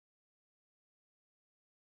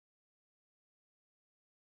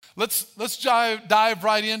Let's dive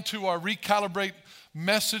right into our Recalibrate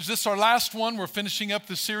message. This is our last one. We're finishing up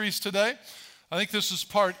the series today. I think this is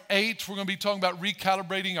part 8. We're going to be talking about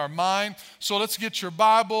recalibrating our mind. So let's get your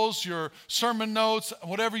Bibles, your sermon notes,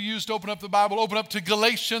 whatever you use to open up the Bible. Open up to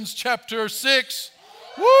Galatians chapter 6.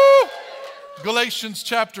 Woo! Galatians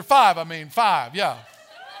chapter 5. 5, yeah.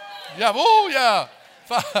 Yeah, oh yeah.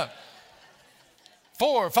 5.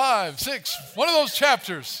 4, 5, 6. One of those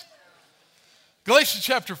chapters. Galatians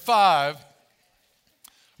chapter 5.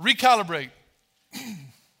 Recalibrate.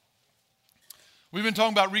 We've been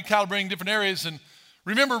talking about recalibrating different areas, and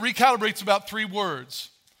remember, recalibrate's about 3 words.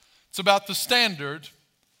 It's about the standard.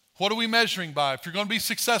 What are we measuring by? If you're going to be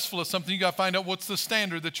successful at something, you got to find out what's the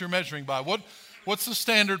standard that you're measuring by. What's the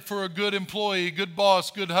standard for a good employee, good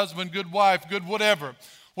boss, good husband, good wife, good whatever?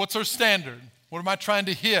 What's our standard? What am I trying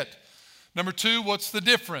to hit? Number 2, what's the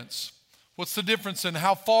difference? What's the difference and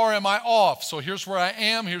how far am I off? So here's where I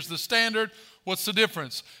am, here's the standard. What's the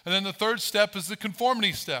difference? And then the 3rd step is the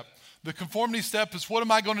conformity step. The conformity step is what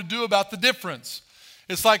am I going to do about the difference?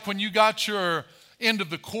 It's like when you got your end of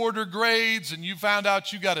the quarter grades and you found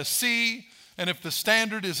out you got a C, and if the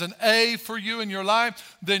standard is an A for you in your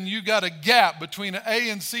life, then you got a gap between an A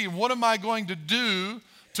and C. And what am I going to do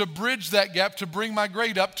to bridge that gap to bring my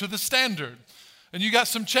grade up to the standard? And you got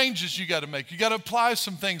some changes you got to make. You got to apply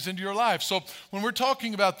some things into your life. So when we're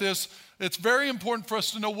talking about this, it's very important for us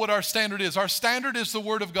to know what our standard is. Our standard is the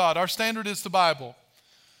Word of God. Our standard is the Bible.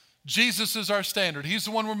 Jesus is our standard. He's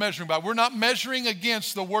the one we're measuring by. We're not measuring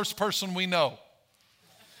against the worst person we know.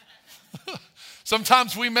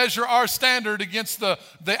 Sometimes we measure our standard against the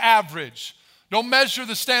average. Don't measure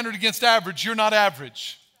the standard against average. You're not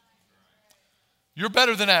average. You're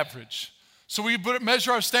better than average. So we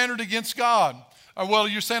measure our standard against God. Well,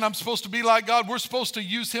 you're saying I'm supposed to be like God. We're supposed to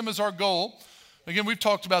use Him as our goal. Again, we've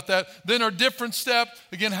talked about that. Then our different step,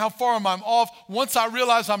 again, how far am I off? Once I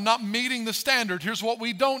realize I'm not meeting the standard, here's what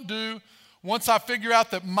we don't do. Once I figure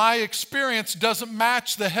out that my experience doesn't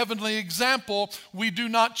match the heavenly example, we do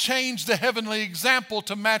not change the heavenly example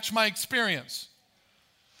to match my experience.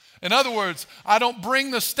 In other words, I don't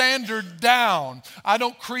bring the standard down. I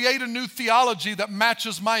don't create a new theology that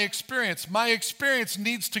matches my experience. My experience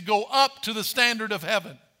needs to go up to the standard of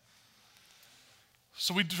heaven.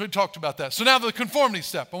 So we talked about that. So now the conformity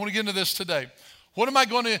step. I want to get into this today. What am I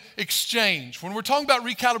going to exchange? When we're talking about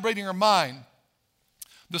recalibrating our mind,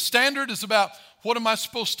 the standard is about what am I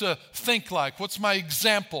supposed to think like? What's my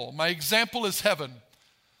example? My example is heaven.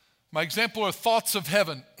 My example are thoughts of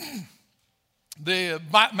heaven.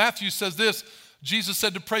 Matthew says this. Jesus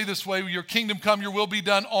said to pray this way, your kingdom come, your will be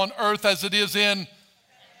done on earth as it is in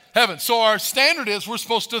heaven. So our standard is we're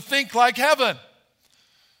supposed to think like heaven.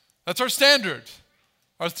 That's our standard.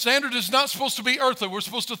 Our standard is not supposed to be earthly. We're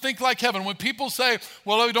supposed to think like heaven. When people say,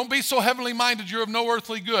 well, don't be so heavenly minded, you're of no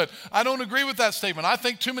earthly good. I don't agree with that statement. I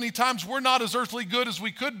think too many times we're not as earthly good as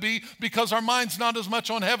we could be because our mind's not as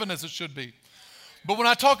much on heaven as it should be. But when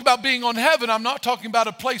I talk about being on heaven, I'm not talking about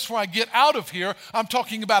a place where I get out of here. I'm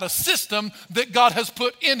talking about a system that God has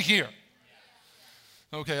put in here.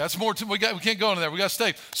 Okay, that's more. We can't go into there. We got to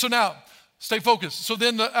stay. So now, stay focused. So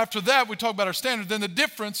then after that, we talk about our standard. Then the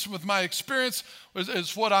difference with my experience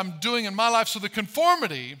is what I'm doing in my life. So the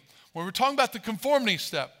conformity, when we're talking about the conformity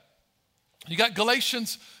step, you got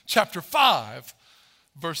Galatians chapter 5,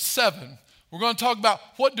 verse 7. We're going to talk about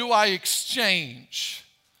what do I exchange?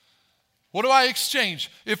 What do I exchange?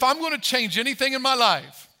 If I'm going to change anything in my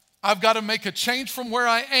life, I've got to make a change from where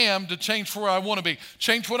I am to change where I want to be.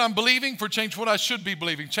 Change what I'm believing for change what I should be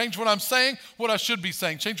believing. Change what I'm saying, what I should be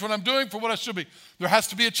saying. Change what I'm doing for what I should be. There has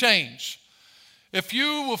to be a change. If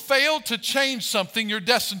you will fail to change something, you're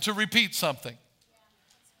destined to repeat something.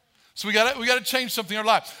 So we got to change something in our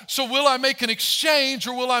life. So will I make an exchange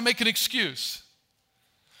or will I make an excuse?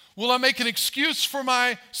 Will I make an excuse for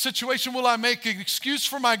my situation? Will I make an excuse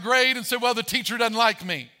for my grade and say, well, the teacher doesn't like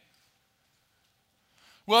me?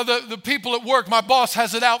 Well, the people at work, my boss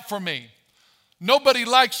has it out for me. Nobody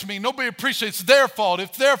likes me. Nobody appreciates. It's their fault.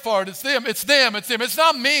 It's their fault. It's them. It's them. It's them. It's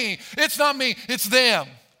not me. It's not me. It's them.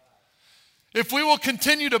 If we will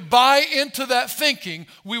continue to buy into that thinking,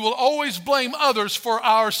 we will always blame others for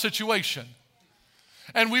our situation.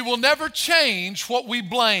 And we will never change what we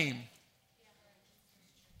blame.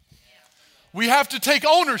 We have to take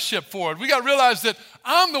ownership for it. We got to realize that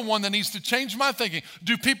I'm the one that needs to change my thinking.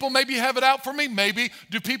 Do people maybe have it out for me? Maybe.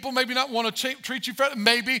 Do people maybe not want to treat you fairly?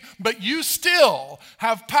 Maybe. But you still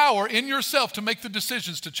have power in yourself to make the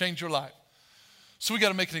decisions to change your life. So we got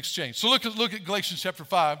to make an exchange. So look at Galatians chapter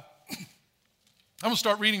 5. I'm going to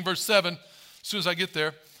start reading verse 7 as soon as I get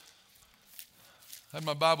there. I had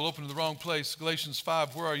my Bible open to the wrong place. Galatians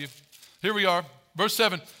 5, where are you? Here we are. Verse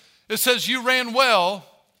 7. It says, you ran well.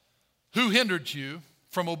 Who hindered you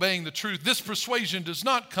from obeying the truth? This persuasion does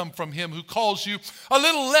not come from him who calls you. A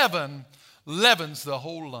little leaven leavens the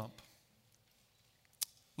whole lump.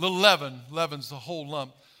 Little leaven leavens the whole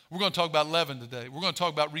lump. We're going to talk about leaven today. We're going to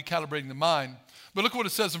talk about recalibrating the mind. But look what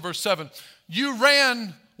it says in verse 7. You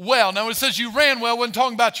ran well. Now, when it says you ran well, we're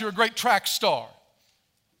talking about you're a great track star.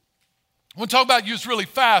 When talking about you was really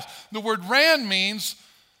fast, the word ran means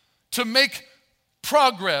to make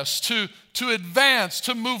progress, to advance,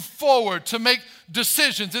 to move forward, to make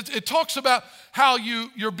decisions. It talks about how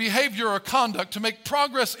your behavior or conduct, to make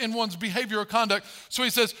progress in one's behavior or conduct. So he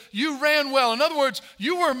says, you ran well. In other words,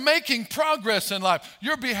 you were making progress in life.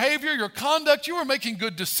 Your behavior, your conduct, you were making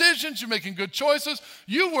good decisions, you're making good choices.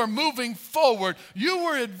 You were moving forward. You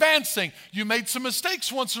were advancing. You made some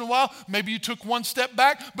mistakes once in a while. Maybe you took one step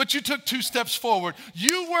back, but you took 2 steps forward.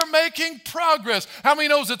 You were making progress. How many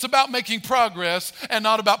knows it's about making progress and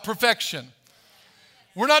not about perfection?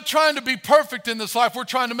 We're not trying to be perfect in this life. We're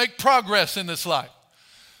trying to make progress in this life.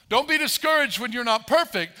 Don't be discouraged when you're not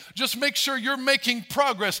perfect. Just make sure you're making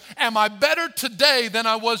progress. Am I better today than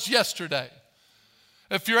I was yesterday?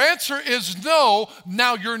 If your answer is no,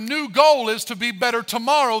 now your new goal is to be better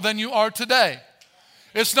tomorrow than you are today.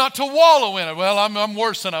 It's not to wallow in it. Well, I'm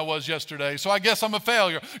worse than I was yesterday, so I guess I'm a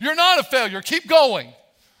failure. You're not a failure. Keep going.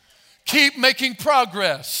 Keep making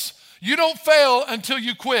progress. You don't fail until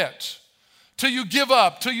you quit. Till you give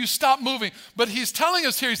up, till you stop moving. But he's telling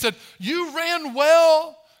us here, he said, you ran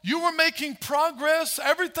well, you were making progress,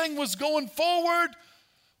 everything was going forward.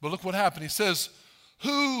 But look what happened. He says,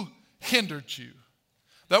 who hindered you?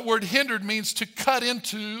 That word hindered means to cut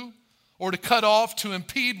into or to cut off, to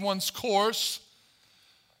impede one's course.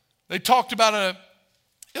 They talked about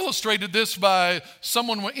illustrated this by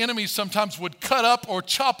someone when enemies sometimes would cut up or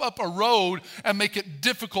chop up a road and make it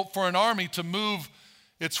difficult for an army to move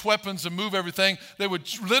its weapons and move everything. They would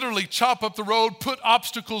literally chop up the road, put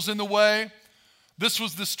obstacles in the way. This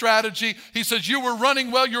was the strategy. He says, you were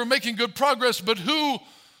running well, you were making good progress, but who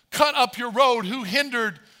cut up your road? Who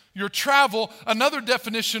hindered your travel? Another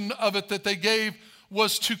definition of it that they gave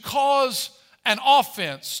was to cause an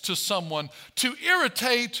offense to someone, to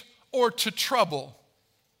irritate or to trouble.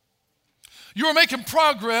 You were making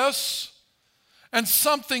progress and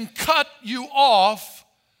something cut you off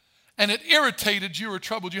and it irritated you or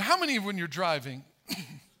troubled you. How many when you're driving?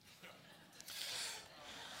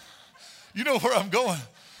 You know where I'm going.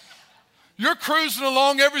 You're cruising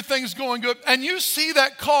along, everything's going good, and you see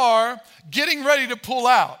that car getting ready to pull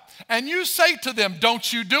out. And you say to them,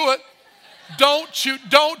 don't you do it. Don't you.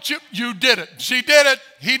 You did it. She did it.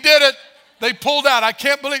 He did it. They pulled out. I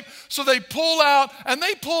can't believe. So they pull out, and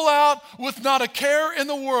they pull out with not a care in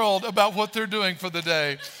the world about what they're doing for the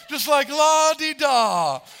day. Just like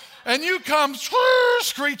la-di-da. And you come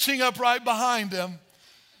screeching up right behind them.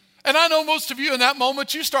 And I know most of you in that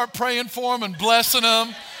moment, you start praying for them and blessing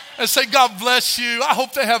them and say, God bless you. I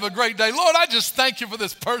hope they have a great day. Lord, I just thank you for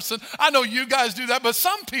this person. I know you guys do that, but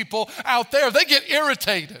some people out there, they get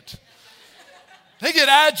irritated. They get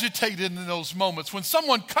agitated in those moments. When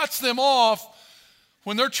someone cuts them off,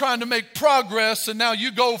 when they're trying to make progress, and now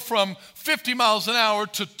you go from 50 miles an hour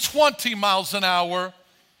to 20 miles an hour,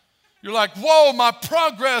 you're like, whoa, my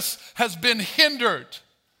progress has been hindered.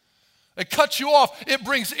 It cuts you off. It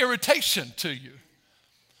brings irritation to you.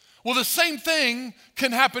 Well, the same thing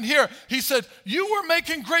can happen here. He said, you were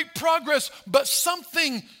making great progress, but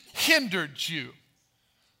something hindered you.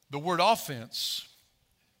 The word offense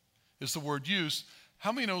is the word used.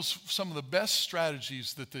 How many knows some of the best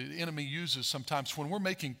strategies that the enemy uses sometimes when we're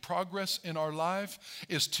making progress in our life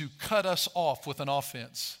is to cut us off with an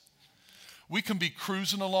offense? We can be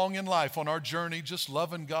cruising along in life on our journey, just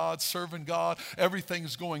loving God, serving God.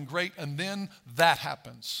 Everything's going great, and then that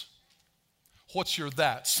happens. What's your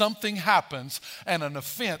that? Something happens, and an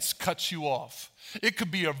offense cuts you off. It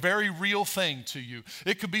could be a very real thing to you.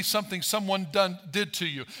 It could be something someone did to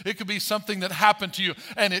you. It could be something that happened to you,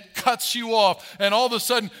 and it cuts you off. And all of a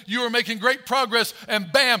sudden, you are making great progress,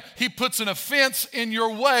 and bam, he puts an offense in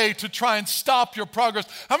your way to try and stop your progress.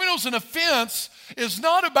 How many knows an offense is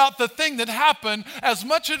not about the thing that happened as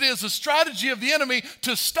much as it is a strategy of the enemy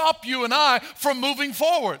to stop you and I from moving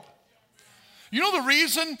forward? You know the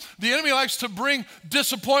reason the enemy likes to bring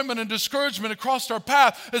disappointment and discouragement across our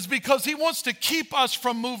path is because he wants to keep us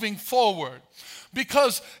from moving forward.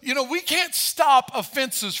 Because, we can't stop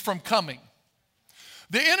offenses from coming.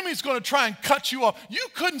 The enemy's going to try and cut you off. You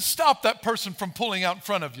couldn't stop that person from pulling out in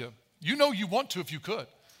front of you. You know you want to if you could.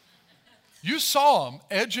 You saw them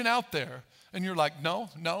edging out there, And you're like, no,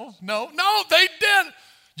 they did.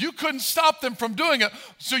 You couldn't stop them from doing it.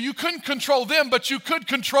 So you couldn't control them, but you could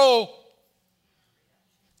control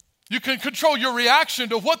your reaction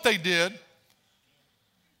to what they did.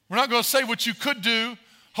 We're not going to say what you could do.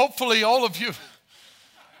 Hopefully all of you,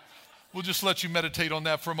 we'll just let you meditate on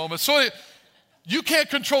that for a moment. So you can't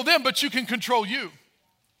control them, but you can control you.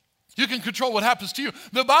 You can control what happens to you.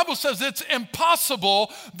 The Bible says it's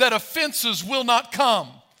impossible that offenses will not come.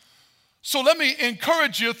 So let me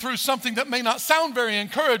encourage you through something that may not sound very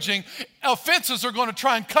encouraging. Offenses are going to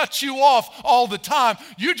try and cut you off all the time.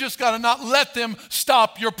 You just got to not let them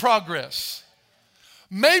stop your progress.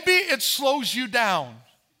 Maybe it slows you down.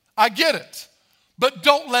 I get it. But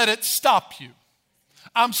don't let it stop you.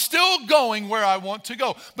 I'm still going where I want to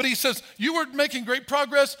go. But he says, you were making great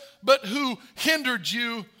progress, but who hindered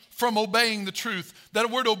you from obeying the truth?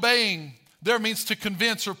 That word obeying there means to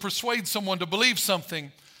convince or persuade someone to believe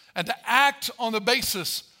something and to act on the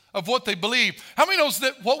basis of what they believe. How many knows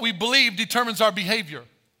that what we believe determines our behavior?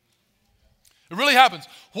 It really happens.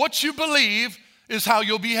 What you believe is how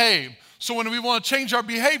you'll behave. So when we want to change our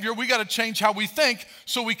behavior, we got to change how we think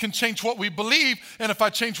so we can change what we believe. And if I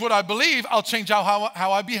change what I believe, I'll change how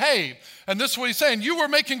I behave. And this is what he's saying. You were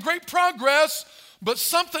making great progress, but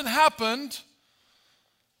something happened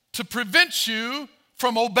to prevent you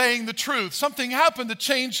from obeying the truth. Something happened to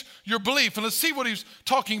change your belief. And let's see what he's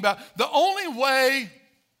talking about. The only way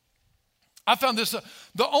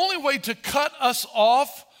to cut us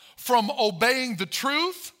off from obeying the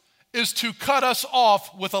truth is to cut us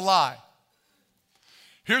off with a lie.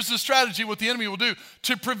 Here's the strategy what the enemy will do.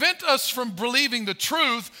 To prevent us from believing the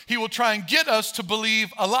truth, he will try and get us to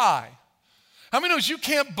believe a lie. How many knows you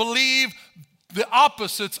can't believe the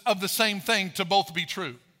opposites of the same thing to both be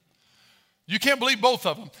true? You can't believe both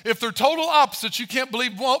of them. If they're total opposites, you can't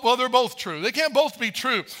believe, well, they're both true. They can't both be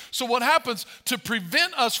true. So what happens to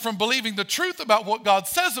prevent us from believing the truth about what God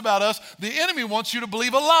says about us, the enemy wants you to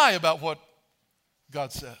believe a lie about what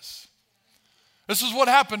God says. This is what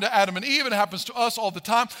happened to Adam and Eve. It happens to us all the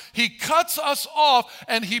time. He cuts us off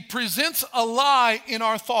and he presents a lie in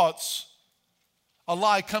our thoughts. A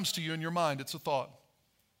lie comes to you in your mind. It's a thought.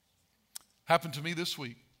 Happened to me this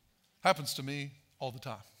week. Happens to me all the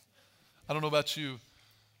time. I don't know about you,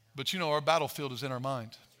 but you know our battlefield is in our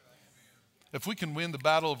mind. If we can win the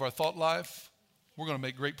battle of our thought life, we're going to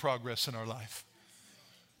make great progress in our life.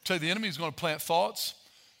 I tell you, the enemy is going to plant thoughts,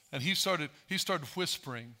 and he started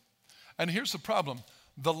whispering. And here's the problem.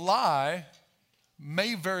 The lie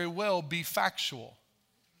may very well be factual.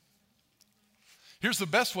 Here's the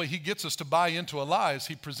best way he gets us to buy into a lie is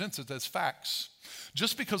he presents it as facts.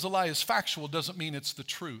 Just because a lie is factual doesn't mean it's the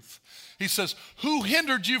truth. He says, who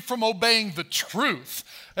hindered you from obeying the truth?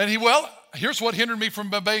 And here's what hindered me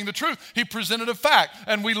from obeying the truth. He presented a fact.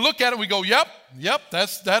 And we look at it and we go, yep,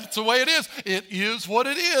 that's the way it is. It is what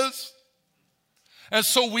it is. And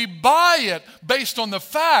so we buy it based on the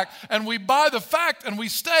fact, and we buy the fact and we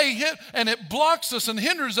stay hit, and it blocks us and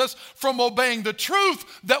hinders us from obeying the truth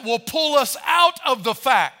that will pull us out of the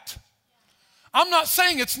fact. I'm not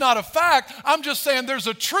saying it's not a fact. I'm just saying there's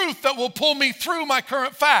a truth that will pull me through my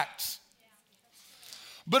current facts.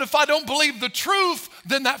 But if I don't believe the truth,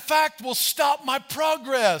 then that fact will stop my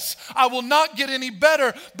progress. I will not get any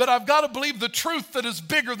better, but I've got to believe the truth that is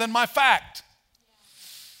bigger than my fact.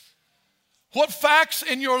 What facts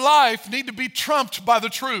in your life need to be trumped by the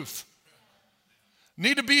truth?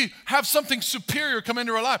 Need to have something superior come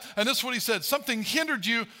into our life. And this is what he said. Something hindered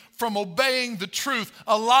you from obeying the truth.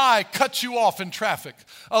 A lie cut you off in traffic.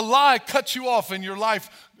 A lie cut you off in your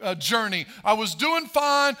life journey. I was doing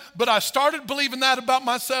fine, but I started believing that about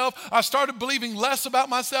myself. I started believing less about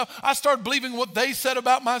myself. I started believing what they said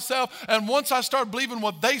about myself. And once I started believing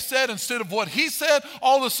what they said instead of what he said,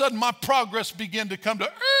 all of a sudden my progress began to come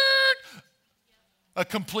to a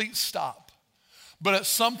complete stop. But at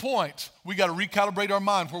some point, we got to recalibrate our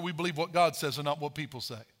mind where we believe what God says and not what people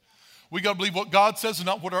say. We got to believe what God says and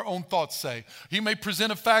not what our own thoughts say. He may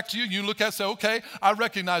present a fact to you. You look at it and say, okay, I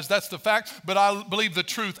recognize that's the fact, but I believe the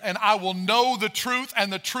truth, and I will know the truth,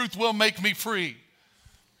 and the truth will make me free.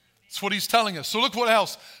 That's what he's telling us. So look what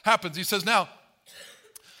else happens. He says, now,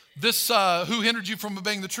 this who hindered you from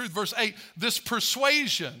obeying the truth, verse 8, this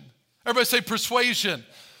persuasion. Everybody say persuasion.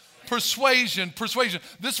 Persuasion.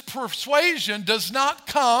 This persuasion does not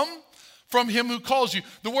come from him who calls you.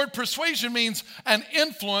 The word persuasion means an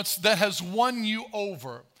influence that has won you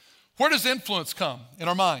over. Where does influence come? In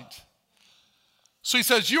our mind. So he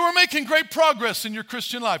says, you are making great progress in your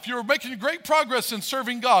Christian life. You are making great progress in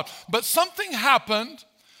serving God. But something happened,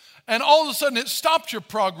 and all of a sudden it stopped your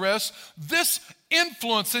progress. This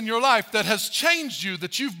influence in your life that has changed you,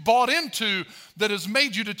 that you've bought into, that has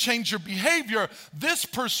made you to change your behavior, this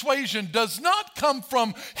persuasion does not come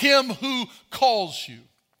from him who calls you.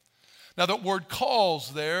 Now, that word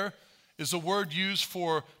calls there is a word used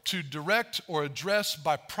for to direct or address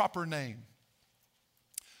by proper name.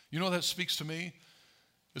 You know what that speaks to me?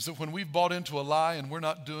 Is that when we've bought into a lie and we're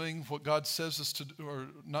not doing what God says us to do, or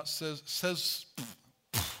not says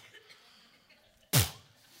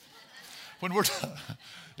when we're,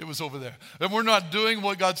 it was over there. And we're not doing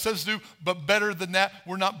what God says to do, but better than that,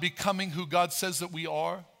 we're not becoming who God says that we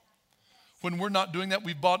are. When we're not doing that,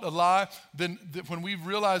 we've bought a lie, then when we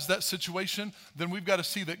realize that situation, then we've got to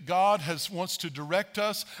see that God wants to direct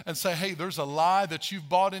us and say, hey, there's a lie that you've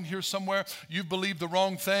bought in here somewhere. You've believed the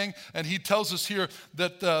wrong thing. And he tells us here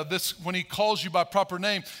that when he calls you by proper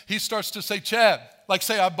name, he starts to say, Chad, like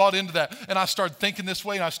say I bought into that and I start thinking this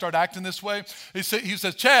way and I start acting this way. He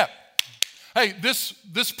says, Chad, hey, this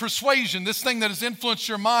persuasion, this thing that has influenced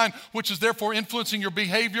your mind, which is therefore influencing your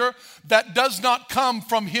behavior, that does not come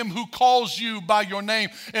from him who calls you by your name.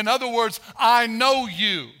 In other words, I know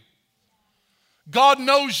you. God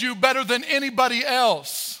knows you better than anybody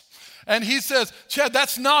else. And he says, Chad,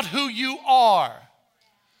 that's not who you are.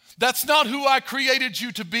 That's not who I created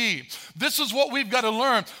you to be. This is what we've got to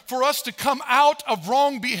learn. For us to come out of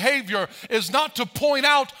wrong behavior is not to point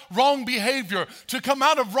out wrong behavior. To come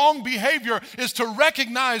out of wrong behavior is to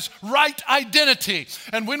recognize right identity.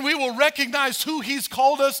 And when we will recognize who he's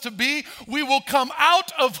called us to be, we will come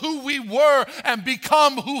out of who we were and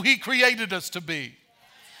become who he created us to be.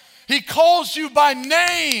 He calls you by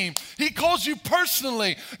name. He calls you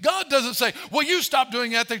personally. God doesn't say, well, you stop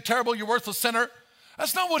doing that. They're terrible. You're worthless sinner.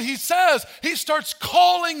 That's not what he says. He starts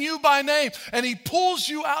calling you by name, and he pulls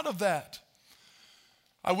you out of that.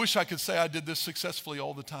 I wish I could say I did this successfully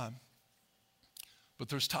all the time. But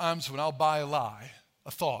there's times when I'll buy a lie, a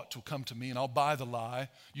thought will come to me, and I'll buy the lie.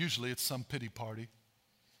 Usually it's some pity party,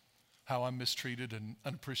 how I'm mistreated and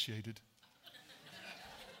unappreciated.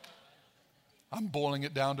 I'm boiling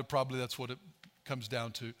it down to probably that's what it comes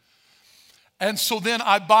down to. And so then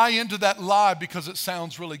I buy into that lie because it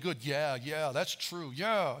sounds really good. Yeah, that's true.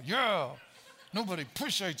 Yeah. Nobody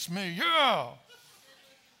appreciates me. Yeah.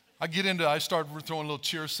 I start throwing a little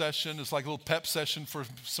cheer session. It's like a little pep session for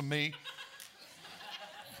some me.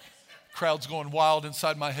 Crowd's going wild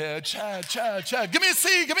inside my head. Chad. Give me a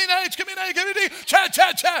C, give me an H, give me an A, give me a D.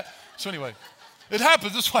 Chad. So anyway, it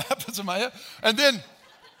happens. This is what happens in my head. And then,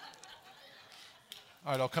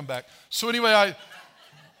 all right, I'll come back. So anyway,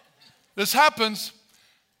 this happens,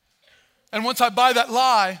 and once I buy that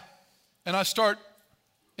lie and I start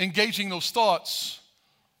engaging those thoughts,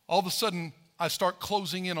 all of a sudden I start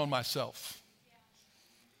closing in on myself.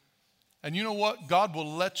 And you know what? God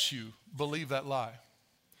will let you believe that lie.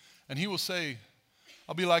 And he will say,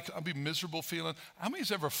 I'll be miserable feeling. How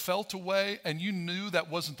many's ever felt a way and you knew that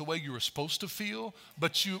wasn't the way you were supposed to feel,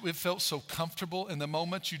 but it felt so comfortable in the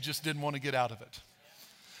moment you just didn't want to get out of it?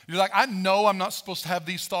 You're like, I know I'm not supposed to have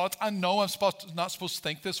these thoughts. I know I'm not supposed to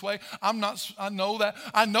think this way. I know that.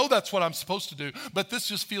 I know that's what I'm supposed to do. But this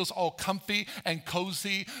just feels all comfy and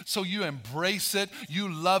cozy. So you embrace it.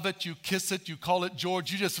 You love it. You kiss it. You call it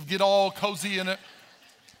George. You just get all cozy in it.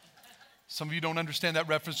 Some of you don't understand that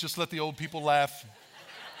reference. Just let the old people laugh.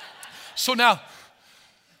 So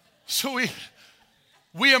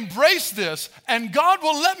we embrace this, and God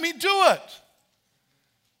will let me do it.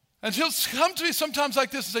 And he'll come to me sometimes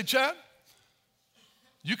like this and say, Chad,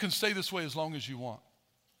 you can stay this way as long as you want,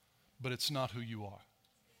 but it's not who you are.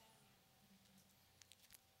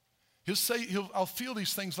 I'll feel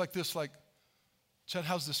these things like this, like, Chad,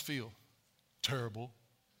 how's this feel? Terrible.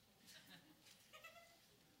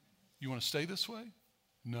 You want to stay this way?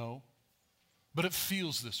 No. But it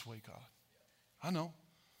feels this way, God. I know,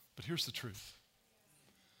 but here's the truth.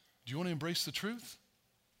 Do you want to embrace the truth?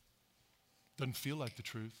 Doesn't feel like the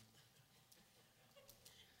truth.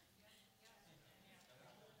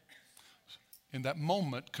 In that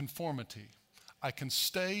moment, conformity. I can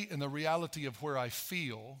stay in the reality of where I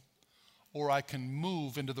feel, or I can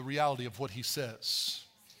move into the reality of what he says.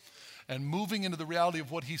 And moving into the reality of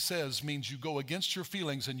what he says means you go against your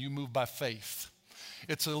feelings and you move by faith.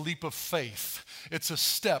 It's a leap of faith. It's a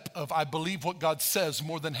step of I believe what God says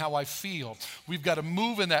more than how I feel. We've got to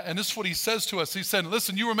move in that. And this is what he says to us. He said,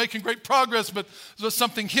 listen, you were making great progress, but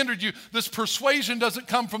something hindered you. This persuasion doesn't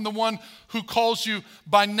come from the one who calls you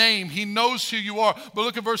by name. He knows who you are. But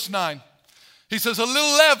look at verse 9. He says, a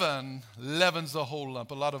little leaven leavens the whole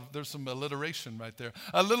lump. There's some alliteration right there.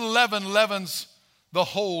 A little leaven leavens the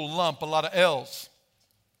whole lump. A lot of L's.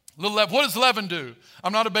 What does leaven do?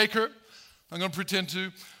 I'm not a baker. I'm going to pretend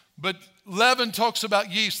to. But leaven talks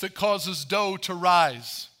about yeast that causes dough to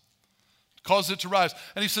rise. Causes it to rise.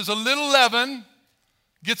 And he says a little leaven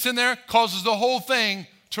gets in there, causes the whole thing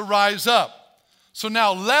to rise up. So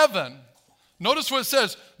now leaven, notice what it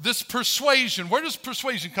says, this persuasion. Where does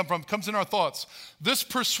persuasion come from? It comes in our thoughts. This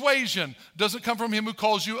persuasion doesn't come from him who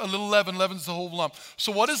calls you a little leaven. Leaven's the whole lump.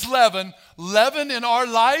 So what is leaven? Leaven in our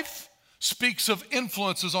life speaks of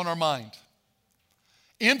influences on our mind.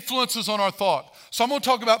 Influences on our thought. So I'm going to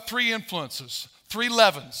talk about 3 influences, 3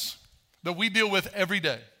 leavens that we deal with every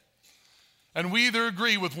day. And we either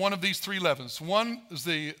agree with one of these 3 leavens. 1 is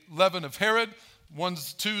the leaven of Herod,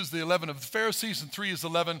 2 is the leaven of the Pharisees, and 3 is the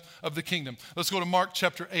leaven of the kingdom. Let's go to Mark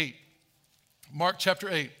chapter 8. Mark chapter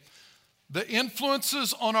 8. The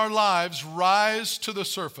influences on our lives rise to the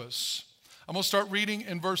surface. I'm going to start reading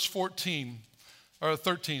in verse 14. Or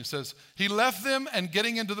 13 says, he left them and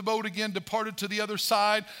getting into the boat again, departed to the other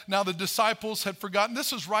side. Now the disciples had forgotten.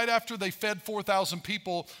 This is right after they fed 4,000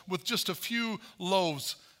 people with just a few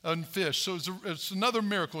loaves and fish. So it's another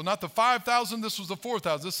miracle. Not the 5,000, this was the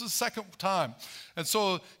 4,000. This is the second time. And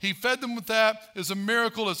so he fed them with that. It's a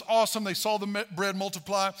miracle. It's awesome. They saw the bread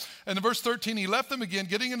multiply. And in verse 13, he left them again,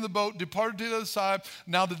 getting into the boat, departed to the other side.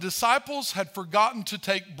 Now the disciples had forgotten to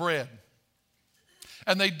take bread.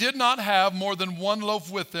 And they did not have more than 1 loaf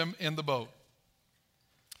with them in the boat.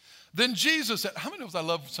 Then Jesus said, how many knows I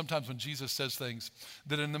love sometimes when Jesus says things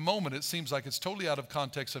that in the moment it seems like it's totally out of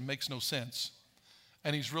context and makes no sense.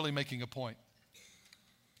 And he's really making a point.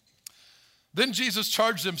 Then Jesus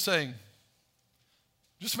charged them saying,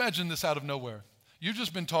 just imagine this out of nowhere. You've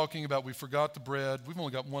just been talking about we forgot the bread. We've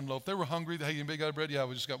only got 1 loaf. They were hungry. Hey, anybody got bread? Yeah,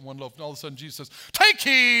 we just got 1 loaf. And all of a sudden Jesus says, take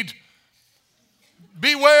heed.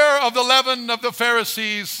 Beware of the leaven of the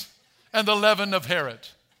Pharisees and the leaven of Herod.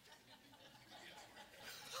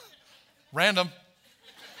 Random.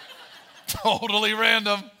 Totally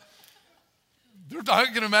random. I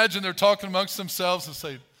can imagine they're talking amongst themselves and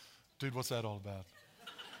say, dude, what's that all about?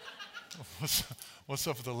 What's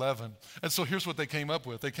up with the leaven? And so here's what they came up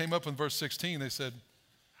with. They came up in verse 16. They said,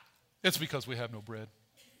 it's because we have no bread.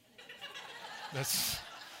 That's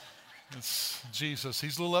Jesus.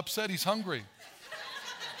 He's a little upset. He's hungry.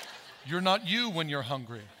 You're not you when you're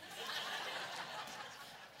hungry.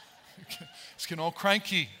 He's getting all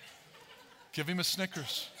cranky. Give him a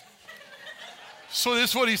Snickers. So this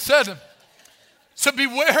is what he said. So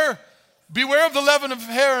beware of the leaven of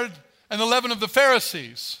Herod and the leaven of the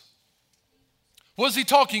Pharisees. What is he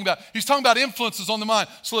talking about? He's talking about influences on the mind.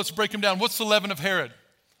 So let's break them down. What's the leaven of Herod?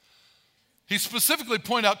 He specifically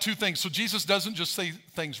pointed out 2 things. So Jesus doesn't just say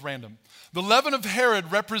things random. The leaven of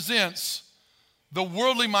Herod represents the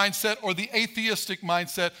worldly mindset or the atheistic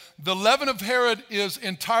mindset. The leaven of Herod is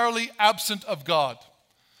entirely absent of God.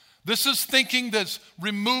 This is thinking that's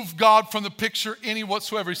removed God from the picture any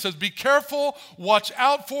whatsoever. He says, be careful, watch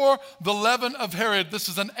out for the leaven of Herod. This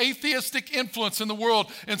is an atheistic influence in the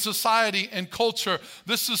world, in society, and culture.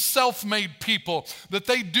 This is self-made people, that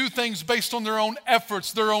they do things based on their own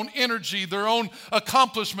efforts, their own energy, their own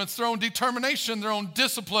accomplishments, their own determination, their own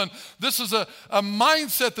discipline. This is a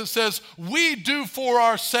mindset that says, we do for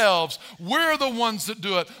ourselves. We're the ones that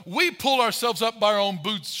do it. We pull ourselves up by our own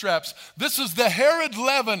bootstraps. This is the Herod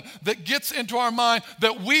leaven that gets into our mind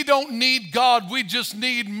that we don't need God, we just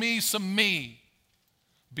need some me.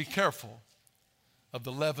 Be careful of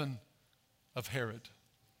the leaven of Herod.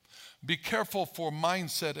 Be careful for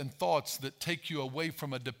mindset and thoughts that take you away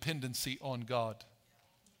from a dependency on God.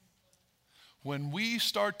 When we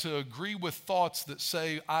start to agree with thoughts that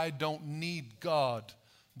say, I don't need God,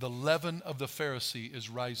 the leaven of the Pharisee is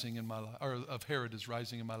rising in my life, or of Herod is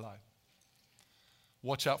rising in my life.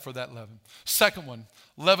 Watch out for that leaven. Second one,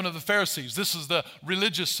 leaven of the Pharisees. This is the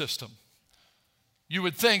religious system. You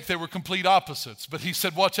would think they were complete opposites, but he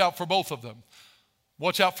said watch out for both of them.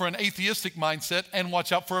 Watch out for an atheistic mindset and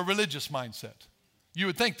watch out for a religious mindset. You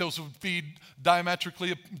would think those would be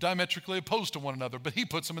diametrically opposed to one another, but he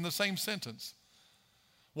puts them in the same sentence.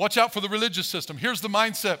 Watch out for the religious system. Here's the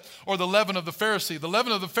mindset or the leaven of the Pharisee. The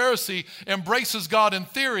leaven of the Pharisee embraces God in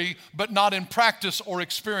theory, but not in practice or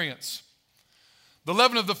experience. The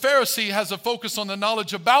leaven of the Pharisee has a focus on the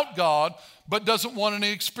knowledge about God, but doesn't want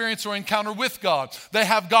any experience or encounter with God. They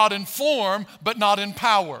have God in form, but not in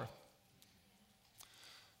power.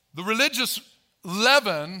 The religious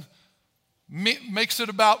leaven makes it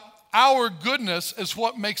about our goodness as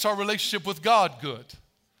what makes our relationship with God good.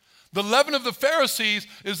 The leaven of the Pharisees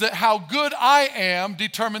is that how good I am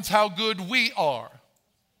determines how good we are.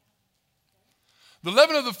 The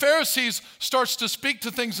leaven of the Pharisees starts to speak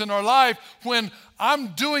to things in our life when I'm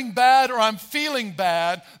doing bad or I'm feeling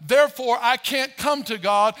bad, therefore I can't come to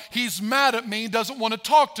God. He's mad at me, doesn't want to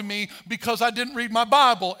talk to me because I didn't read my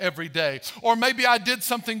Bible every day. Or maybe I did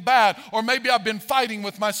something bad, or maybe I've been fighting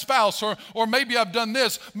with my spouse, or maybe I've done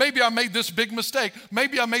this, maybe I made this big mistake,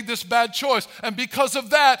 maybe I made this bad choice, and because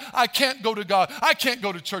of that, I can't go to God. I can't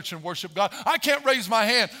go to church and worship God. I can't raise my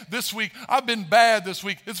hand this week. I've been bad this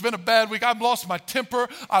week. It's been a bad week. I've lost my temper.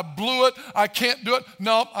 I blew it. I can't do it.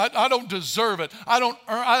 No, I don't deserve it.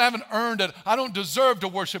 I haven't earned it. I don't deserve to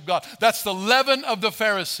worship God. That's the leaven of the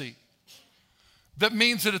Pharisee. That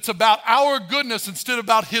means that it's about our goodness instead of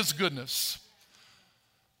about his goodness.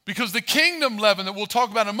 Because the kingdom leaven that we'll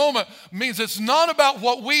talk about in a moment means it's not about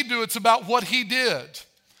what we do, it's about what he did.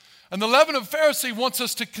 And the leaven of Pharisee wants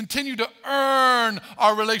us to continue to earn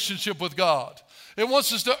our relationship with God. It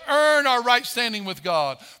wants us to earn our right standing with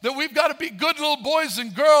God. That we've got to be good little boys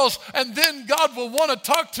and girls, and then God will want to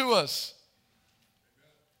talk to us.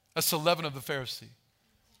 That's the leaven of the Pharisee. He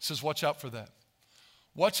says, watch out for that.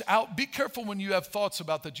 Watch out. Be careful when you have thoughts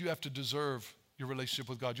about that you have to deserve your relationship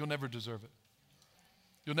with God. You'll never deserve it.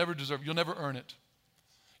 You'll never deserve it. You'll never earn it.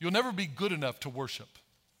 You'll never be good enough to worship.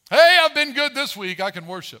 Hey, I've been good this week. I can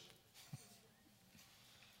worship.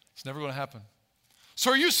 It's never going to happen.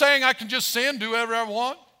 So are you saying I can just sin, do whatever I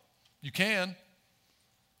want? You can.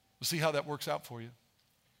 We'll see how that works out for you.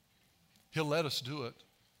 He'll let us do it.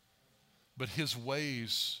 But his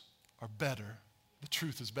ways are better. The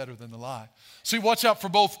truth is better than the lie. See, watch out for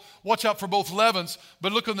both leavens.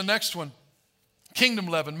 But look on the next one. Kingdom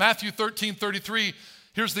leaven. Matthew 13:33.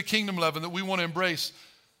 Here's the kingdom leaven that we want to embrace. It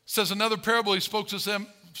says another parable he spoke to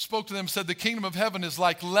them, said, the kingdom of heaven is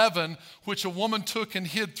like leaven, which a woman took and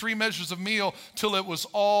hid 3 measures of meal till it was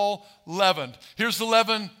all leavened. Here's the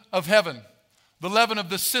leaven of heaven. The leaven of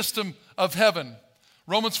the system of heaven.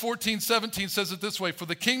 Romans 14:17 says it this way, for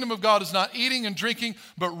the kingdom of God is not eating and drinking,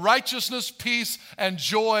 but righteousness, peace, and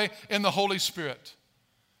joy in the Holy Spirit.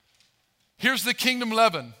 Here's the kingdom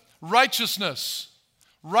leaven, righteousness.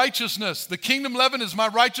 Righteousness. The kingdom leaven is my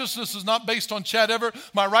righteousness is not based on Chad Everett.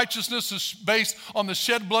 My righteousness is based on the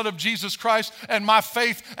shed blood of Jesus Christ and my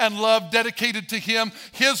faith and love dedicated to him.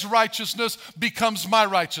 His righteousness becomes my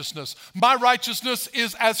righteousness. My righteousness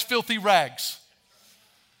is as filthy rags.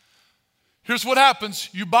 Here's what happens.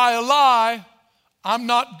 You buy a lie. I'm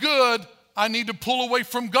not good. I need to pull away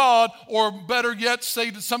from God, or better yet, say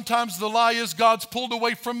that sometimes the lie is God's pulled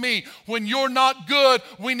away from me. When you're not good,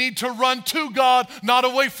 we need to run to God, not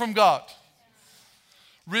away from God.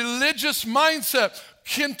 Religious mindset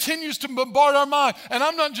continues to bombard our mind. And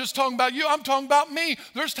I'm not just talking about you, I'm talking about me.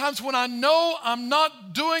 There's times when I know I'm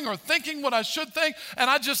not doing or thinking what I should think, and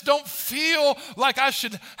I just don't feel like I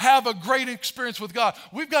should have a great experience with God.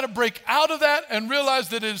 We've got to break out of that and realize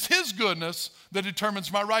that it is his goodness that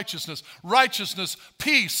determines my righteousness. Righteousness,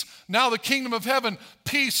 peace. Now the kingdom of heaven,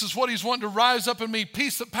 peace is what he's wanting to rise up in me.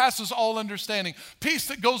 Peace that passes all understanding. Peace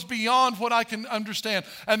that goes beyond what I can understand.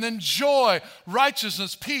 And then joy,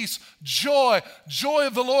 righteousness, peace, joy. Joy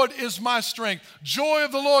of the Lord is my strength. Joy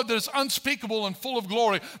of the Lord that is unspeakable and full of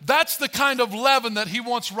glory. That's the kind of leaven that he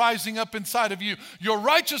wants rising up inside of you. Your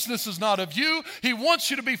righteousness is not of you. He wants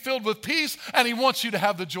you to be filled with peace, and he wants you to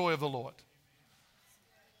have the joy of the Lord.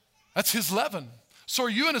 That's his leaven. So are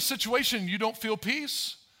you in a situation you don't feel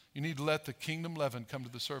peace? You need to let the kingdom leaven come to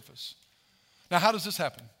the surface. Now, how does this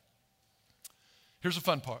happen? Here's the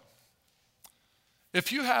fun part.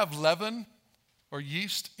 If you have leaven or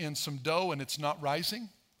yeast in some dough and it's not rising,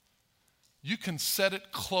 you can set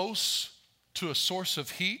it close to a source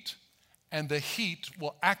of heat, and the heat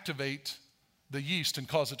will activate the yeast and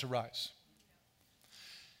cause it to rise.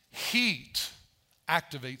 Heat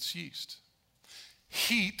activates yeast.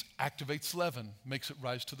 Heat activates leaven, makes it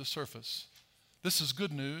rise to the surface. This is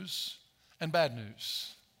good news and bad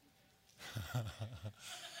news.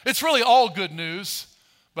 It's really all good news,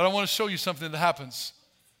 but I want to show you something that happens.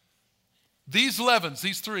 These leavens,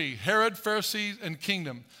 these 3, Herod, Pharisee, and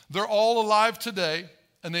kingdom, they're all alive today,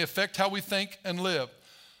 and they affect how we think and live.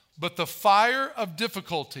 But the fire of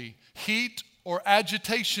difficulty, heat, or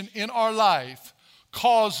agitation in our life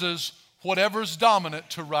causes whatever's dominant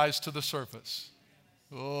to rise to the surface.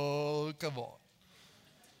 Oh, come on.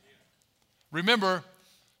 Remember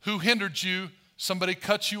who hindered you. Somebody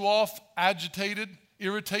cut you off, agitated,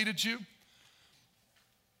 irritated you.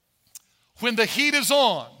 When the heat is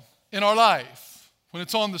on in our life, when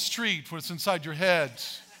it's on the street, when it's inside your head.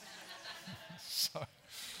 Sorry,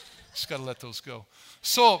 just got to let those go.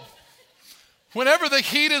 So, whenever the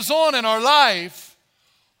heat is on in our life,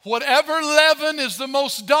 whatever leaven is the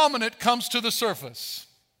most dominant comes to the surface.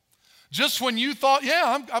 Just when you thought,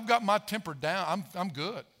 yeah, I've got my temper down, I'm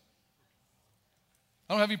good.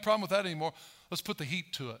 I don't have any problem with that anymore. Let's put the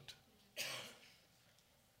heat to it.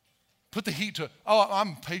 Put the heat to it. Oh,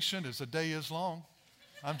 I'm patient as the day is long.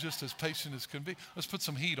 I'm just as patient as can be. Let's put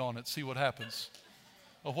some heat on it, see what happens.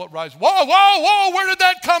 Oh, what rises? Whoa, whoa, whoa, where did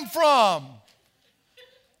that come from?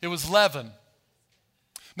 It was leaven.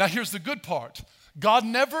 Now here's the good part. God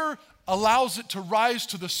never allows it to rise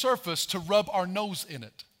to the surface to rub our nose in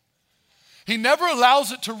it. He never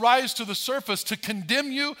allows it to rise to the surface to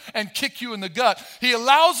condemn you and kick you in the gut. He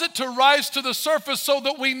allows it to rise to the surface so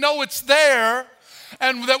that we know it's there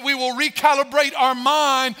and that we will recalibrate our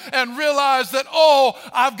mind and realize that, oh,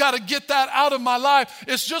 I've got to get that out of my life.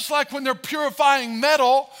 It's just like when they're purifying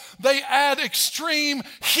metal, they add extreme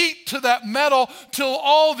heat to that metal till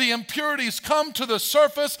all the impurities come to the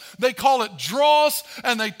surface. They call it dross,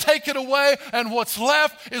 and they take it away, and what's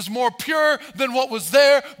left is more pure than what was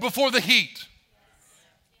there before the heat.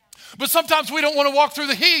 But sometimes we don't want to walk through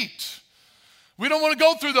the heat. We don't want to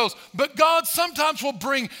go through those. But God sometimes will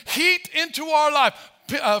bring heat into our life.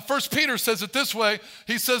 1 Peter says it this way.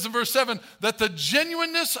 He says in verse 7, that the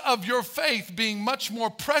genuineness of your faith being much more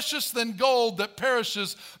precious than gold that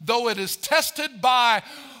perishes, though it is tested by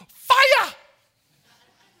fire.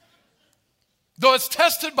 Though it's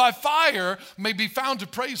tested by fire, may be found to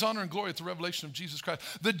praise, honor, and glory at the revelation of Jesus Christ.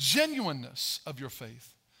 The genuineness of your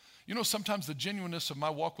faith. You know, sometimes the genuineness of my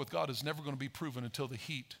walk with God is never going to be proven until the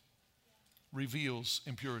heat reveals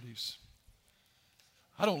impurities.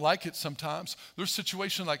 I don't like it sometimes. There's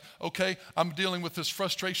situations like, okay, I'm dealing with this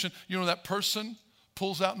frustration. You know, that person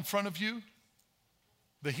pulls out in front of you.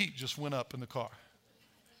 The heat just went up in the car.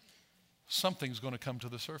 Something's going to come to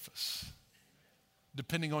the surface.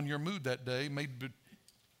 Depending on your mood that day, may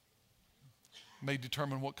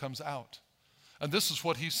determine what comes out. And this is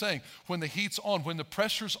what he's saying. When the heat's on, when the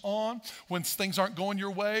pressure's on, when things aren't going your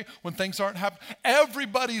way, when things aren't happening,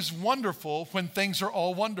 everybody's wonderful when things are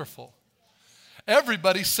all wonderful.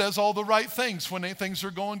 Everybody says all the right things when things are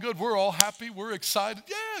going good. We're all happy. We're excited.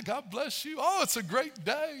 Yeah, God bless you. Oh, it's a great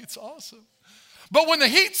day. It's awesome. But when the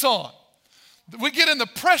heat's on, we get in the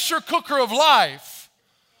pressure cooker of life.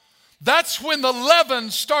 That's when the leaven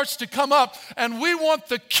starts to come up, and we want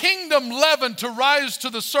the kingdom leaven to rise to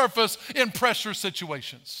the surface in pressure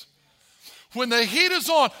situations. When the heat is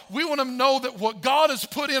on, we want to know that what God has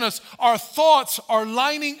put in us, our thoughts are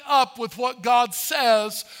lining up with what God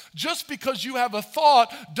says. Just because you have a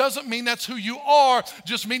thought doesn't mean that's who you are.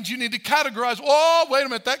 Just means you need to categorize. Oh, wait a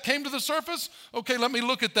minute, that came to the surface? Okay, let me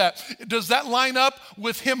look at that. Does that line up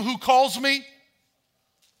with him who calls me?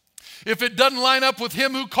 If it doesn't line up with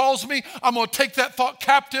him who calls me, I'm going to take that thought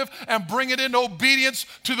captive and bring it into obedience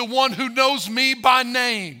to the one who knows me by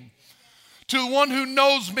name. To the one who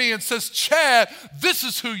knows me and says, Chad, this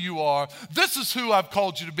is who you are. This is who I've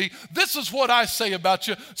called you to be. This is what I say about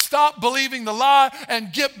you. Stop believing the lie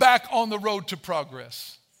and get back on the road to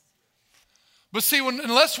progress. But see,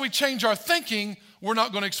 unless we change our thinking, we're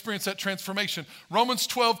not going to experience that transformation. Romans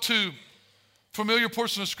 12:2, familiar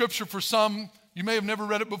portion of scripture for some. You may have never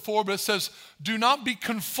read it before, but it says, do not be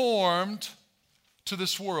conformed to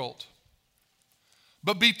this world,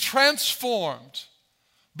 but be transformed.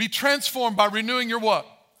 Be transformed by renewing your what?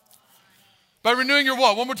 By renewing your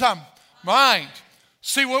what? One more time. Mind.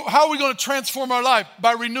 See, how are we going to transform our life?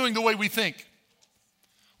 By renewing the way we think.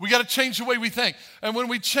 We got to change the way we think. And when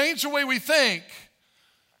we change the way we think,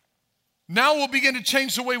 now we'll begin to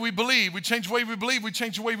change the way we believe. We change the way we believe. We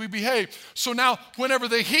change the way we behave. So now whenever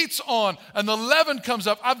the heat's on and the leaven comes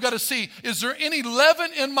up, I've got to see, is there any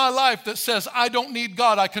leaven in my life that says I don't need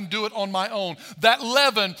God, I can do it on my own? That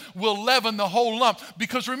leaven will leaven the whole lump.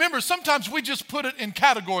 Because remember, sometimes we just put it in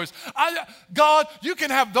categories. God, you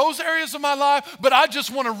can have those areas of my life, but I just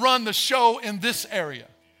want to run the show in this area.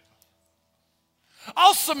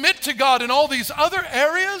 I'll submit to God in all these other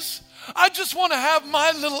areas. I just want to have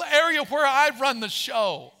my little area where I run the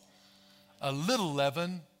show. A little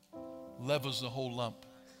leaven leavens the whole lump.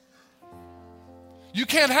 You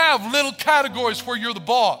can't have little categories where you're the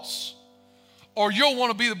boss, or you'll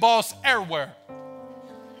want to be the boss everywhere.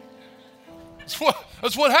 That's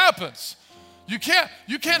what happens. You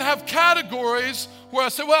can't have categories where I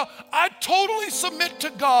say, well, I totally submit to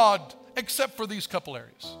God except for these couple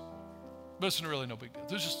areas. But it's really no big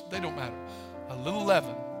deal. They don't matter. A little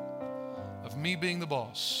leaven of me being the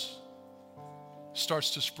boss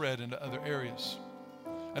starts to spread into other areas.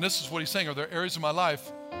 And this is what he's saying. Are there areas of my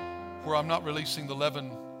life where I'm not releasing the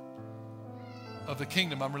leaven of the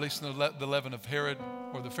kingdom? I'm releasing the leaven of Herod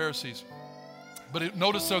or the Pharisees. But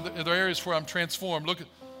notice are there areas where I'm transformed. Look at,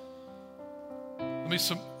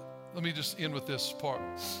 let me just end with this part.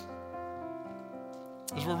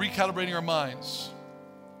 As we're recalibrating our minds,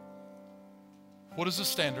 What is the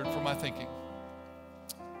standard for my thinking?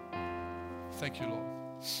 Thank you, Lord.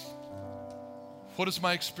 What is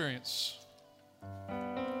my experience?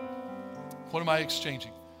 What am I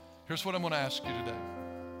exchanging? Here's what I'm going to ask you today.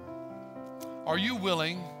 Are you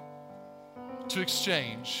willing to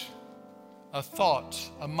exchange a thought,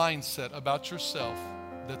 a mindset about yourself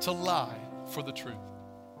that's a lie for the truth?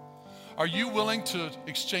 Are you willing to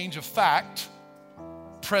exchange a fact,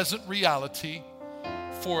 present reality,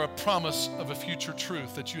 for a promise of a future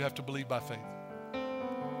truth that you have to believe by faith?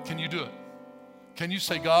 Can you do it? Can you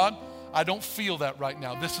say, God, I don't feel that right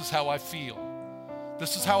now. This is how I feel.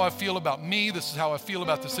 This is how I feel about me. This is how I feel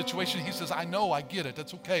about the situation. He says, I know, I get it.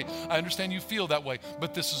 That's okay. I understand you feel that way,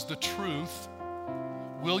 but this is the truth.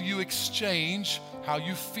 Will you exchange how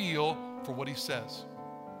you feel for what he says?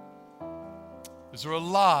 Is there a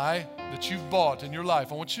lie that you've bought in your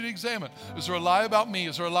life? I want you to examine. Is there a lie about me?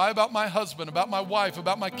 Is there a lie about my husband, about my wife,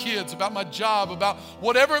 about my kids, about my job, about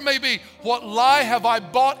whatever it may be? What lie have I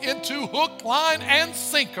bought into hook, line, and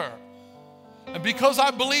sinker? And because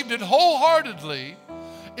I believed it wholeheartedly,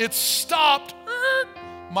 it stopped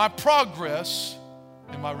my progress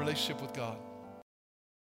in my relationship with God.